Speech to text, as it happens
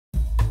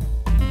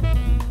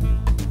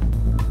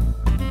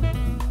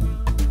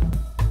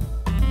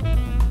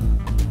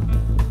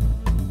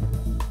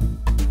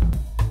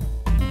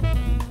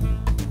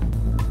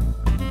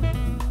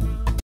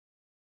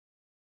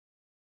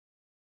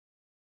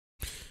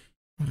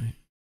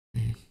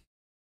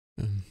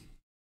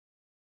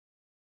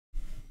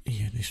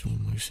this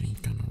one might seem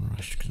kind of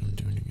rushed because I'm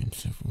doing it in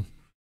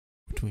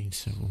between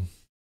several,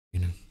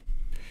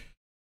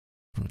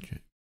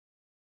 projects.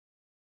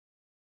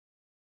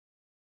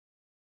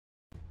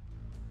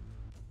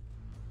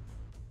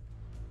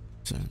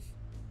 So,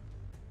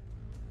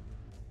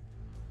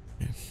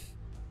 yeah.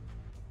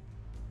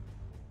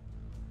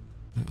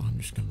 I'm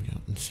just going to get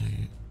up and say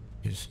it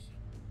because,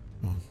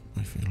 well,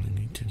 I feel I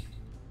need to.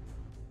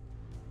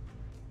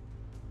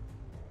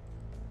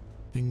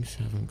 Things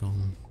haven't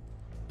gone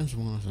as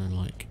well as I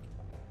like,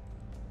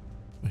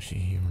 especially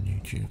here on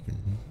YouTube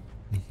and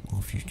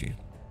off YouTube.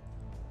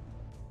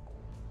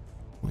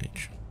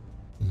 Which,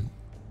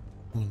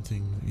 one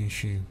thing, the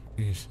issue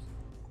is,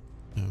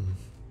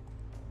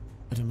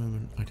 at the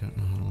moment I don't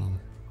know how long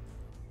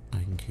I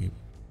can keep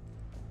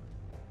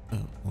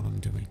what I'm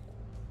doing.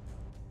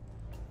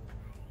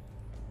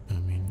 I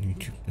mean,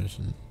 YouTube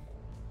doesn't,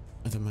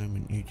 at the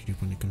moment YouTube,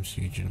 when it comes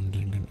to YouTube,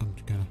 I'm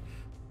gonna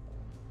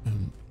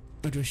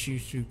address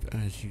YouTube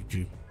as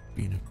YouTube,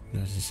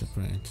 as a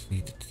separate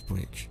entity to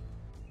Twitch.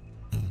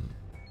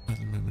 At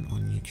the moment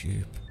on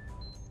YouTube,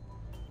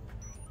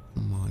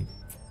 I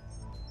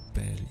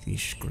barely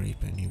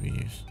scrape any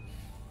videos.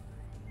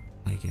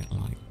 I get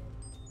like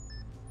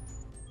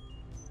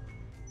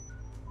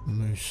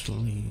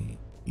mostly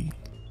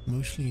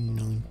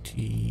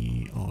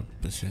 90 odd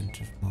percent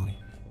of my,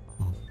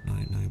 well,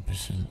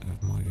 99%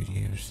 of my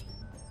videos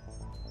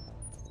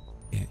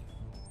get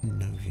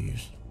no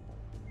views.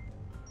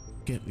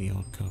 Get the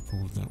odd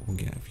couple that will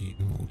get a view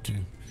or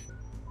two,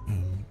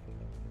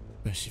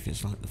 especially if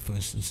it's like the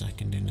first and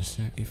second in a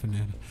set,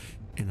 even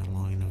in a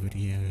line of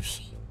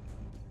videos.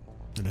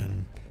 And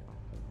then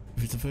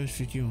if it's the first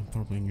video, I'm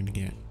probably going to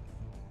get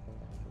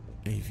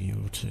a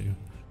view or two.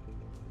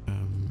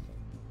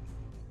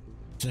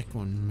 Second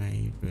one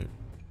may, but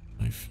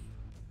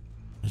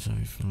as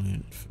I've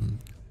learned from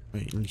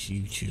at least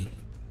YouTube,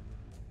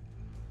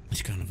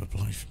 this kind of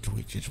applies for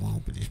Twitch as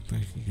well, but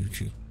especially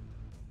YouTube,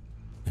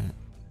 that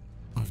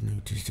I've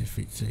noticed if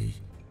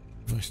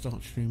I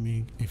start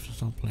streaming, if I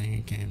start playing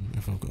a game,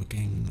 if I've got a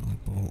game that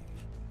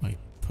I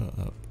put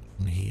up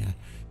on here,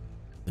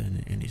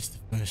 then and it's the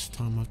first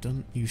time I've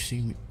done,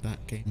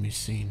 that game is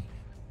seen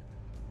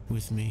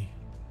with me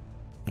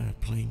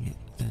playing it,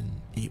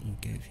 then it will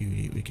get viewed,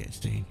 it will get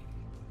seen.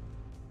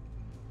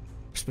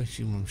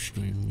 Especially when I'm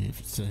streaming, if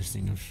it's the first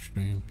thing I've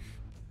streamed,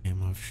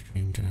 and I've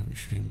streamed, I haven't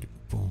streamed it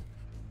before,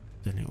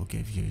 then it will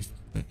get views.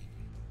 But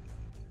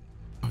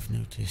I've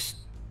noticed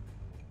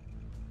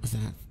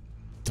that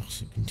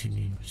doesn't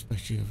continue,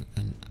 especially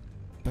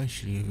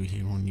over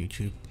here on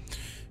YouTube.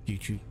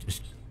 YouTube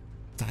just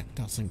that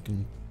doesn't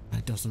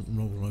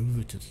roll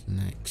over to the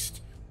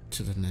next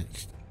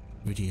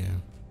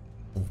video,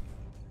 or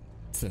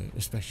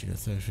especially the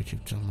third video.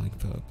 Time I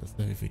put up the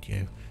third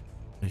video,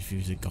 those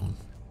views are gone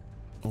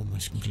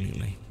almost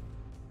completely.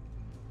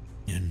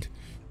 And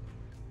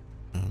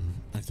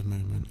at the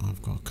moment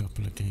I've got a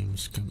couple of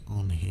games come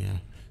on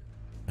here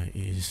that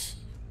is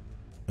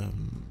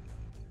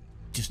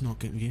just not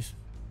getting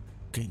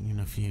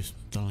enough views.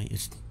 The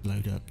latest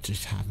load up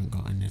just haven't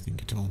got anything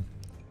at all.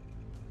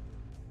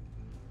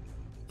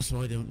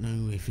 So I don't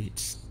know if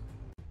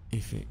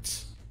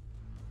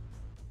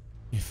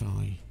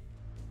I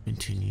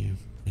continue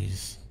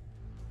is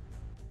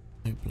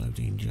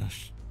uploading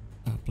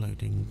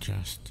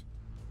just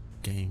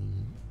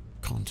game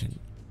content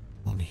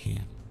on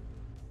here.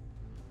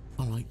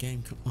 I like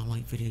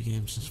video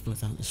games and stuff like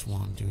that. That's why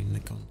I'm doing the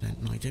content,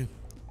 and I do.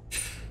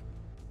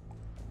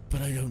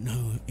 But I don't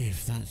know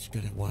if that's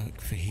gonna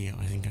work for here.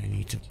 I think I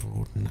need to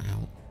broaden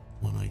out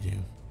what I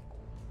do.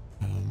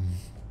 And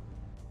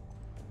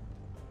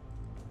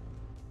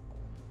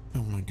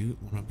when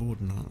I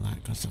broaden out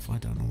that kind of stuff, I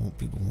don't know what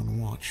people want to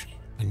watch.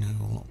 I know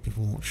a lot of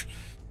people watch.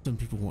 Some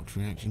people watch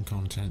reaction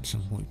content.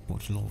 Some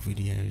watch lore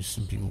videos.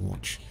 Some people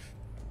watch,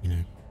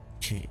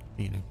 cat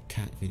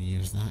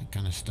videos, that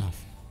kind of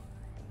stuff.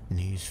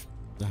 News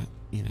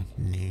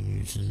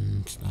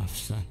and stuff.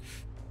 So,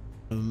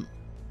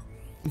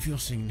 if you're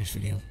seeing this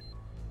video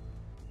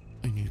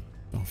and you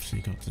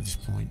obviously got to this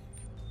point,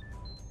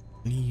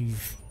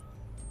 leave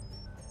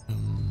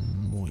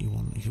what you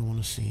want. If you want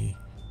to see,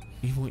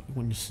 what you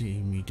want to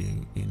see me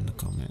do in the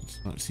comments.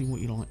 Like, see what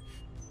you like.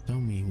 Tell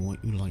me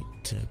what you like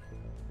to.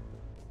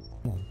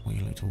 Well, what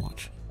you like to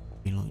watch.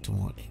 You like to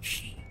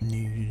watch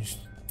news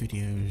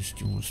videos?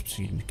 Do you want to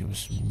see me give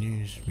us some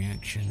news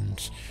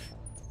reactions?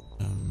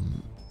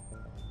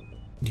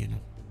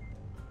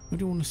 What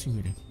do you want to see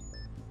me do?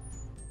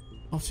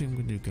 Obviously I'm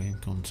going to do game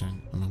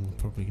content, and I'm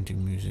probably going to do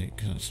music,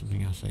 because that's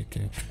something else I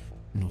do.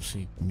 And I'll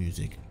see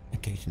music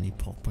occasionally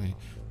pop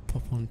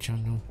on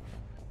channel.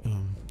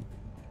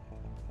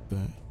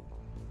 But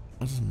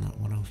other than that,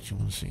 what else do you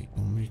want to see?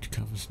 You want me to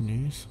cover some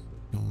news?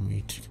 You want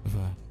me to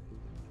cover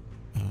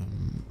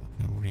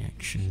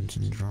reactions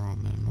and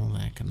drama and all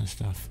that kind of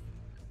stuff?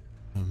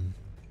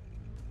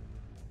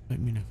 Let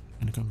me know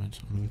in the comments.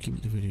 I'm going to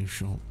keep the video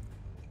short.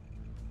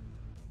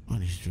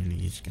 And this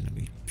really is going to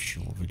be a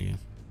short video.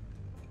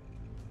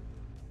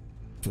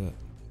 But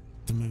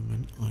at the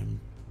moment,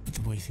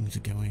 the way things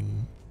are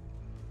going,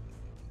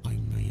 I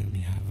may only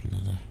have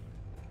another.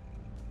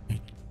 I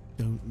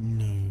don't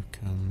know.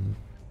 Come,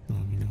 well,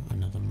 you know,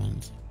 another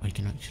month. I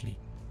can actually,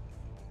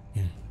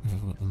 yeah, if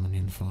I've got the money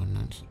and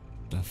finance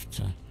stuff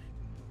to,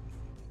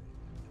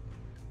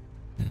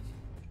 yeah,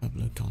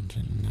 upload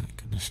content and that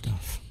kind of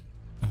stuff.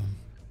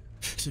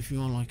 So if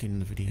you are liking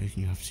the videos and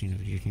you have seen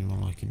the videos and you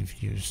are liking the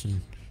videos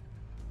and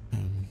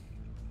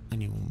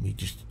you want me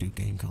just to do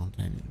game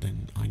content,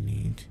 then I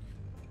need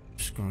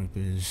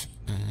subscribers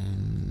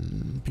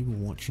and people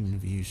watching the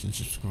views and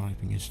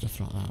subscribing and stuff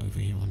like that over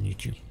here on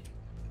YouTube.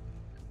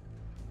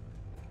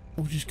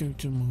 Or just go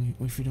to my,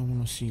 or if you don't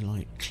want to see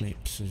like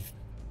clips of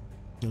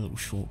the little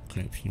short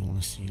clips, you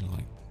want to see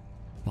like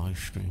live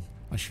stream.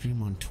 I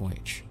stream on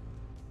Twitch.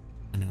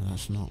 I know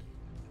that's not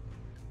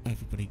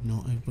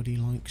everybody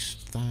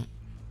likes that.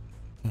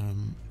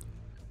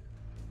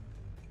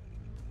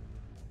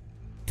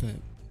 But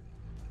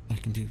I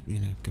can do, you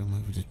know, go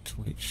over to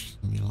Twitch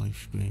and your live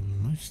stream.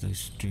 Most of those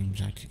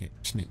streams actually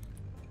get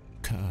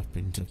cut up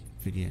into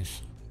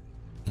videos.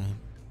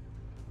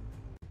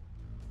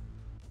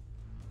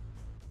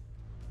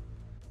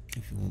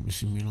 If you want me to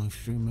see me live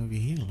stream over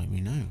here, let me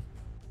know.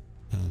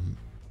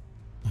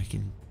 I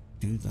can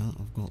do that.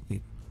 I've got the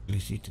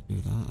ability to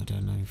do that. I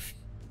don't know if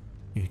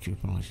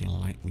YouTube will actually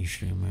like me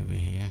stream over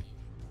here,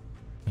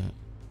 but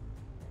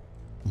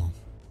well,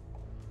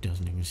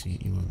 doesn't even see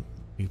it.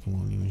 People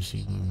won't even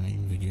see my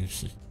main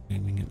videos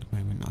streaming at the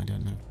moment. I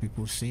don't know if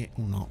people see it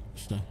or not.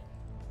 So,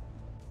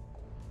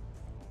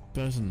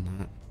 other than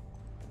that,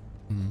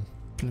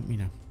 let me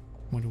know.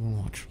 What do you want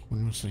to watch? What do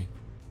you want to see?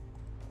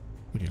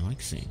 What do you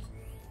like seeing?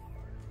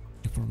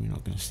 You're probably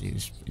not going to see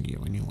this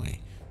video anyway.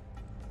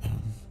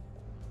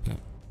 But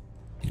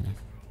you know.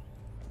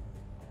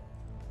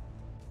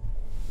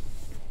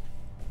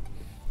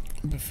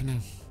 But for now,